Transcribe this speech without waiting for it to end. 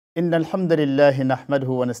إن الحمد لله نحمده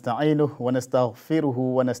ونستعينه ونستغفره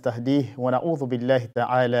ونستهديه ونعوذ بالله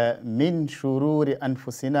تعالى من شرور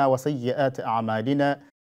أنفسنا وسيئات أعمالنا.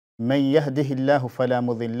 من يهده الله فلا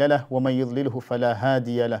مضل له ومن يضلله فلا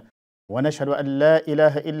هادي له، ونشهد أن لا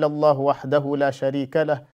إله إلا الله وحده لا شريك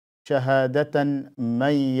له شهادة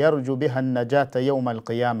من يرجو بها النجاة يوم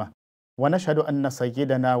القيامة، ونشهد أن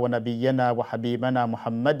سيدنا ونبينا وحبيبنا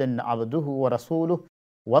محمدا عبده ورسوله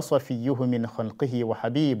وصفيه من خلقه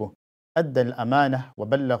وحبيبه، أدى الأمانة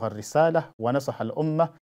وبلغ الرسالة ونصح الأمة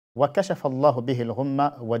وكشف الله به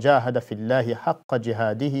الغمة وجاهد في الله حق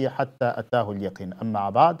جهاده حتى أتاه اليقين. أما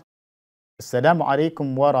بعد، Assalamu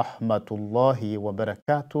alaikum wa rahmatullahi wa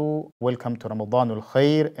barakatuh. Welcome to Ramadanul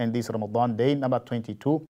Khair, and this Ramadan day number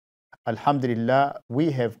 22. Alhamdulillah,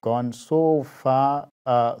 we have gone so far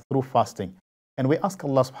through fasting, and we ask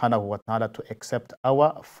Allah subhanahu wa ta'ala to accept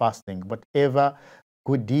our fasting. Whatever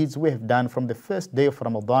good deeds we have done from the first day of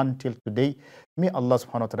Ramadan till today, may Allah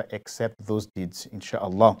subhanahu wa ta'ala accept those deeds,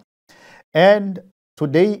 inshallah. And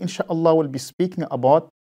today, inshallah, we'll be speaking about,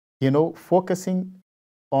 focusing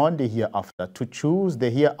on the hereafter, to choose the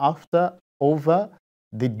hereafter over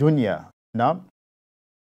the dunya. Now,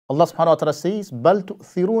 Allah subhanahu wa ta'ala says, بَلْ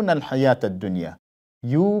تُؤْثِرُونَ الْحَيَاةَ الدُّنْيَا.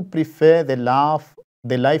 You prefer the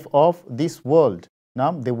life of this world,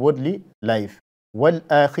 now the worldly life.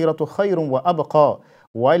 وَالْآخِرَةُ خَيْرٌ وَأَبْقَى.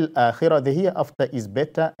 While akhirah, the hereafter, is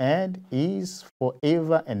better and is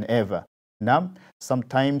forever and ever. Now,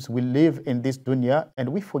 sometimes we live in this dunya and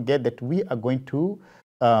we forget that we are going to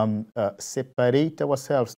separate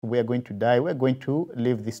ourselves. We are going to die. We are going to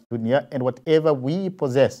leave this dunya, and whatever we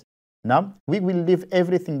possess, now we will leave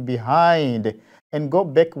everything behind and go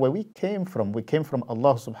back where we came from. We came from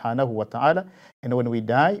Allah subhanahu wa ta'ala, and when we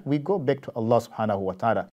die, we go back to Allah subhanahu wa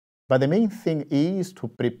ta'ala. But the main thing is to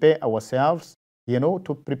prepare ourselves,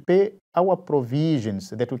 to prepare our provisions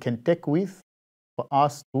that we can take with for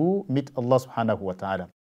us to meet Allah subhanahu wa ta'ala.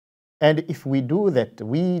 And if we do that,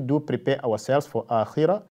 we do prepare ourselves for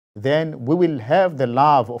akhirah, then we will have the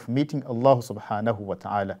love of meeting Allah subhanahu wa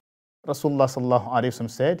ta'ala. Rasulullah sallallahu alayhi wa sallam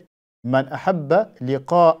said, Man ahabba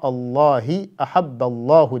liqa Allahi ahabba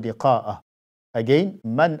Allahu liqa'ah. Again,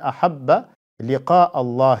 man ahabba liqa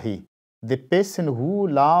Allahi. The person who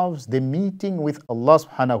loves the meeting with Allah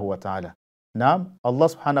subhanahu wa ta'ala. Now, Allah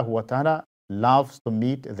subhanahu wa ta'ala loves to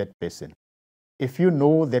meet that person. If you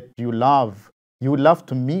know that you love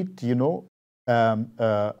to meet, the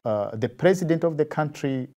president of the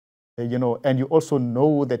country, and you also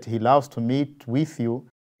know that he loves to meet with you,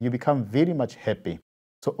 you become very much happy.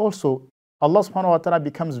 So also, Allah subhanahu wa ta'ala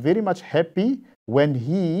becomes very much happy when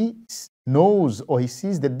he knows or he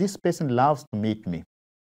sees that this person loves to meet me.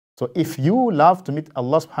 So if you love to meet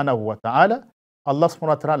Allah subhanahu wa ta'ala, Allah subhanahu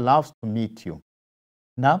wa ta'ala loves to meet you.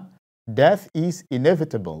 Now, death is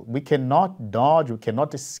inevitable. We cannot dodge, we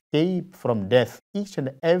cannot escape from death. Each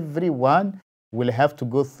and every one will have to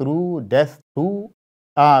go through death to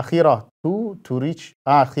akhirah, to reach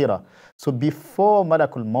akhirah. So before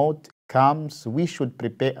Malakul Maut comes, we should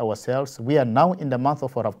prepare ourselves. We are now in the month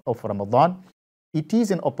of Ramadan. It is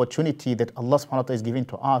an opportunity that Allah subhanahu wa ta'ala is giving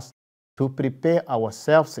to us to prepare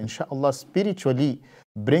ourselves, inshallah, spiritually,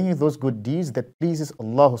 bringing those good deeds that pleases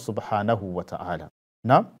Allah subhanahu wa ta'ala.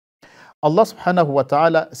 Now, Allah subhanahu wa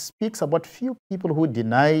ta'ala speaks about few people who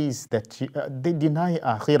denies that they deny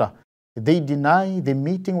akhirah. They deny the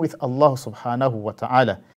meeting with Allah subhanahu wa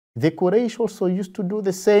ta'ala. The Quraysh also used to do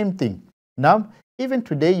the same thing. Now, even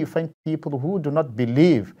today you find people who do not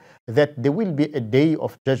believe that there will be a day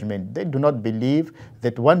of judgment. They do not believe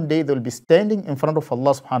that one day they will be standing in front of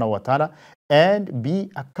Allah subhanahu wa ta'ala and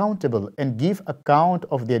be accountable and give account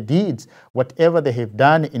of their deeds, whatever they have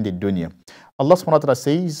done in the dunya. Allah subhanahu wa ta'ala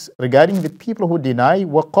says regarding the people who deny,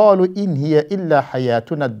 وَقَالُوا إِنْ هِيَ إِلَّا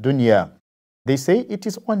حَيَاتُنَا الدُّنْيَا. They say it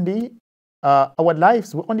is only our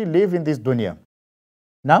lives, we only live in this dunya.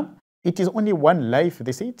 Now, it is only one life.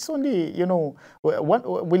 They say it's only,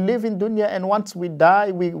 we live in dunya, and once we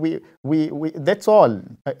die, we that's all.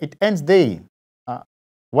 It ends there.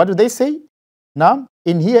 What do they say? Now,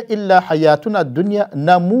 in here illa hayatuna dunya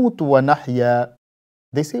namutu wa nahya.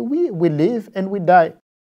 They say we live and we die.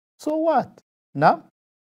 So what? Now,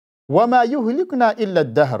 wama yuhlikuna illa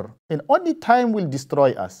dahr. And only time will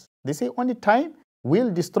destroy us. They say only time will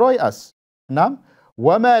destroy us. Now,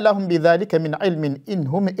 وَمَا لَهُمْ بِذَلِكَ مِنْ عِلْمٍ إِنْ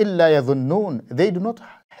هُمْ إِلَّا يَظُنُّونَ. They do not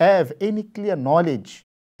have any clear knowledge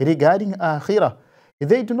regarding akhirah.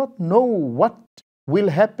 They do not know what will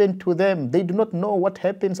happen to them. They do not know what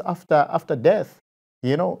happens after death.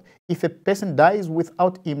 if a person dies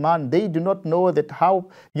without iman, they do not know that how,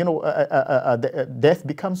 death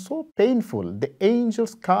becomes so painful. The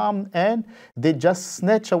angels come and they just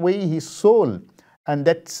snatch away his soul. And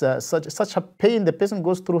that's such a pain. The person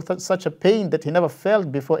goes through such a pain that he never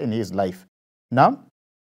felt before in his life. Now,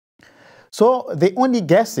 so they only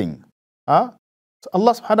guessing. So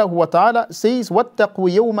Allah subhanahu wa ta'ala says, وَاتَّقُوا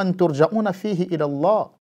يَوْمًا تُرْجَعُونَ فِيهِ إِلَى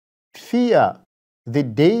اللَّهِ. Fear the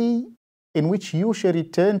day in which you shall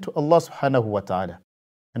return to Allah subhanahu wa ta'ala.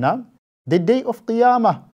 Now, the day of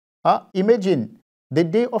Qiyamah. Imagine the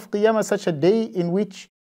day of Qiyamah, such a day in which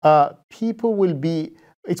people will be,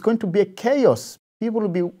 it's going to be a chaos. People will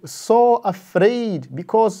be so afraid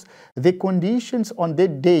because the conditions on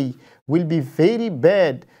that day will be very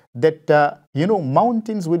bad, that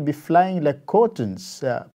mountains will be flying like cottons.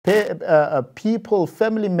 People,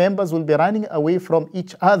 family members will be running away from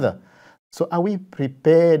each other. So are we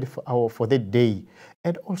prepared for that day?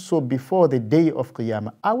 And also before the day of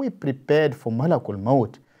Qiyamah, are we prepared for Malakul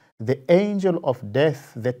Maut, the angel of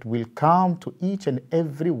death that will come to each and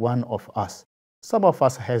every one of us? Some of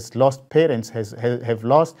us has lost parents, have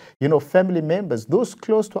lost family members, those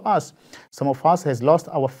close to us. Some of us has lost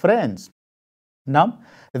our friends. Now,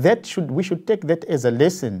 we should take that as a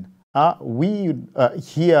lesson. We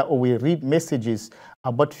hear or we read messages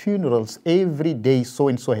about funerals every day. So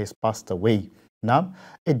and so has passed away. Now,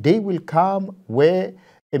 a day will come where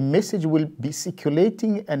a message will be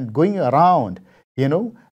circulating and going around,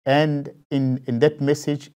 and in that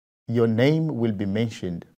message, your name will be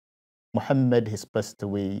mentioned. Muhammad has passed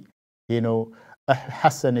away.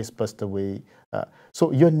 Hassan has passed away.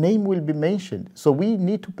 So your name will be mentioned. So we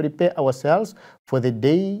need to prepare ourselves for the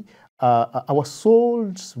day our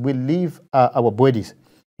souls will leave our bodies.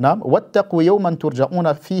 Now, وَاتَّقُوا يَوْمًا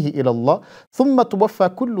تُرْجَعُونَ فِيهِ إِلَى اللَّهِ ثُمَّ تُوَفَّى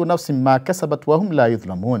كُلُّ نَفْسٍ مَا كَسَبَتْ وَهُمْ لَا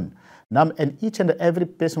يُظْلَمُونَ. Now, and each and every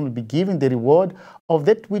person will be given the reward of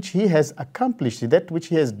that which he has accomplished, that which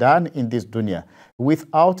he has done in this dunya,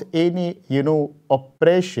 without any,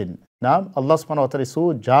 oppression. Now, Allah subhanahu wa ta'ala is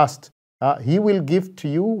so just. He will give to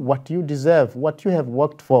you what you deserve, what you have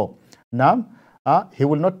worked for. Now, He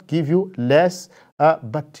will not give you less,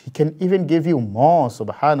 but He can even give you more,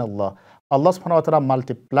 subhanallah. Allah subhanahu wa ta'ala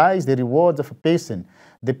multiplies the rewards of a person.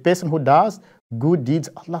 The person who does good deeds,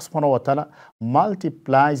 Allah subhanahu wa ta'ala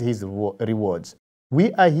multiplies his rewards.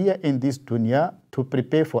 We are here in this dunya to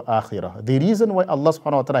prepare for akhirah. The reason why Allah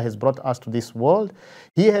subhanahu wa ta'ala has brought us to this world,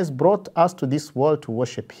 He has brought us to this world to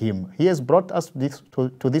worship Him. He has brought us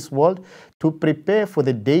to this world to prepare for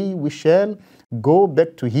the day we shall go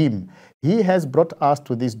back to Him. He has brought us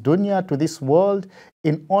to this dunya, to this world,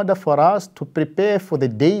 in order for us to prepare for the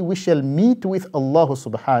day we shall meet with Allah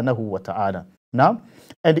subhanahu wa ta'ala. Now,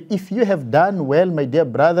 and if you have done well, my dear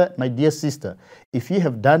brother, my dear sister, if you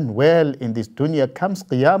have done well in this dunya, comes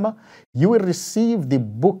Qiyamah, you will receive the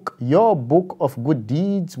book, your book of good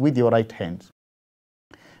deeds with your right hand.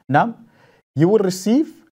 Now, you will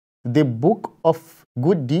receive the book of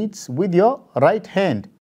good deeds with your right hand.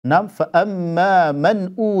 Now, فَأَمَّا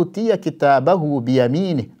مَنْ أُوتِيَ كِتَابَهُ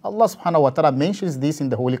بِيَمِينِهِ. Allah subhanahu wa ta'ala mentions this in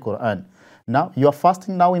the Holy Quran. Now, you are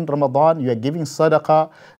fasting now in Ramadan, you are giving sadaqah,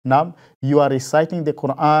 now you are reciting the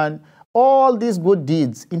Quran, all these good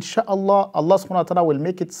deeds, inshallah, Allah subhanahu wa ta'ala will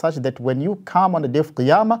make it such that when you come on the day of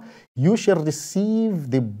Qiyamah, you shall receive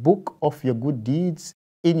the book of your good deeds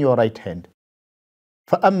in your right hand.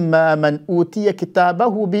 فَأَمَّا مَنْ أُوتِيَ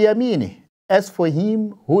كِتَابَهُ بِيَمِينِهِ. As for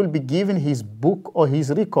him who will be given his book or his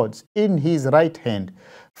records in his right hand,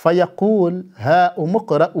 فَيَقُولْ هَا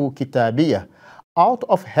أُمُقْرَأُ كِتَابِيَهِ. Out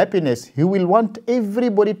of happiness, he will want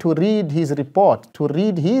everybody to read his report, to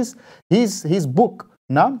read his book.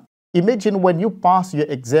 Now, imagine when you pass your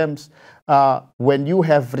exams, when you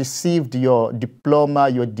have received your diploma,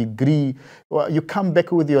 your degree, you come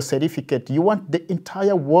back with your certificate. You want the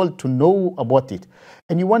entire world to know about it.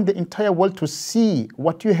 And you want the entire world to see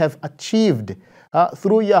what you have achieved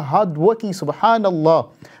through your hard working,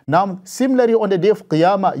 subhanallah. Now, similarly, on the day of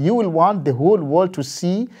Qiyamah, you will want the whole world to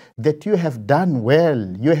see that you have done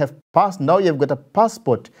well. You have passed. Now you have got a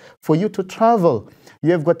passport for you to travel.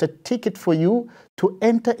 You have got a ticket for you to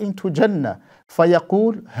enter into Jannah.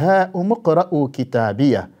 فَيَقُولْ هَا أُمُقْرَأُ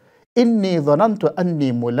كِتَابِيَهِ إِنِّي ظَنَنْتُ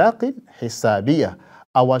أَنِّي مُلَاقٍ حِسَابِيَهِ.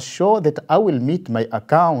 I was sure that I will meet my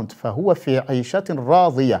account. فَهُوَ فِي عِيشَةٍ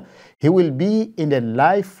رَاضِيَةٍ. He will be in a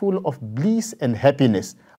life full of bliss and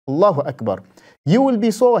happiness. Allahu Akbar. You will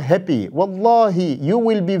be so happy. Wallahi, you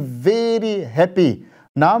will be very happy.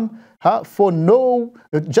 Now,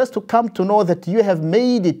 just to come to know that you have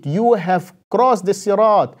made it, you have crossed the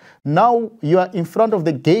sirat. Now you are in front of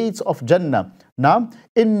the gates of Jannah. Now,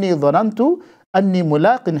 inni dhanantu أني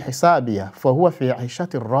ملاق حسابية فهو في عيشة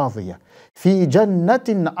راضية في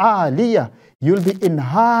جنة عالية. You'll be in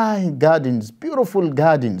high gardens, beautiful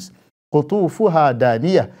gardens. قطوفها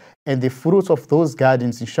دانية, and the fruits of those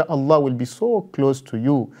gardens, inshallah, will be so close to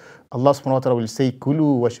you. Allah subhanahu wa ta'ala will say,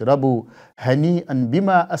 كُلُوا وَاشْرَبُوا هَنِيئًا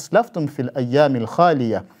بِمَا أَسْلَفْتُمْ فِي الْأَيَّامِ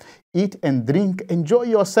الْخَالِيَةِ. Eat and drink, enjoy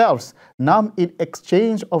yourselves. Now in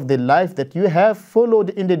exchange of the life that you have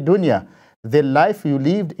followed in the dunya, the life you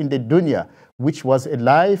lived in the dunya, which was a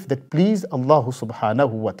life that pleased Allah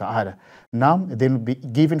subhanahu wa ta'ala. Now they will be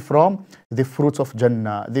given from the fruits of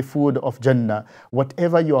Jannah, the food of Jannah.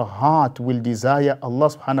 Whatever your heart will desire, Allah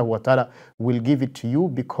subhanahu wa ta'ala will give it to you,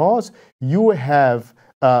 because you have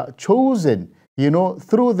chosen,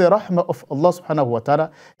 through the rahmah of Allah subhanahu wa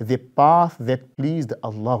ta'ala, the path that pleased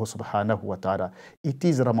Allah subhanahu wa ta'ala. It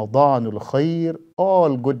is Ramadanul Khayr,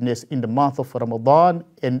 all goodness in the month of Ramadan,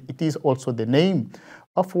 and it is also the name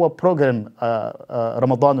of our program,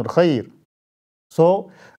 Ramadanul Khayr.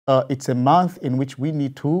 So it's a month in which we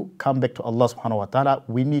need to come back to Allah subhanahu wa ta'ala.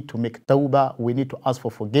 We need to make tawbah. We need to ask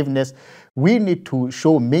for forgiveness. We need to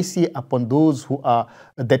show mercy upon those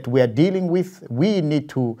that we are dealing with. We need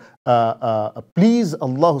to please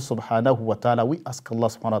Allah subhanahu wa ta'ala. We ask Allah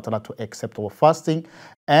subhanahu wa ta'ala to accept our fasting,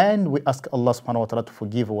 and we ask Allah subhanahu wa ta'ala to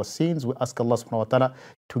forgive our sins. We ask Allah subhanahu wa ta'ala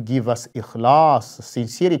to give us ikhlas,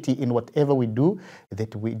 sincerity in whatever we do,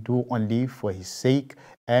 that we do only for His sake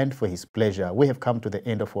and for His pleasure. We have come to the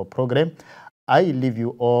end of our program. I leave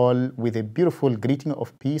you all with a beautiful greeting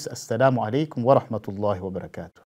of peace. Assalamu alaikum wa rahmatullahi wa barakatuh.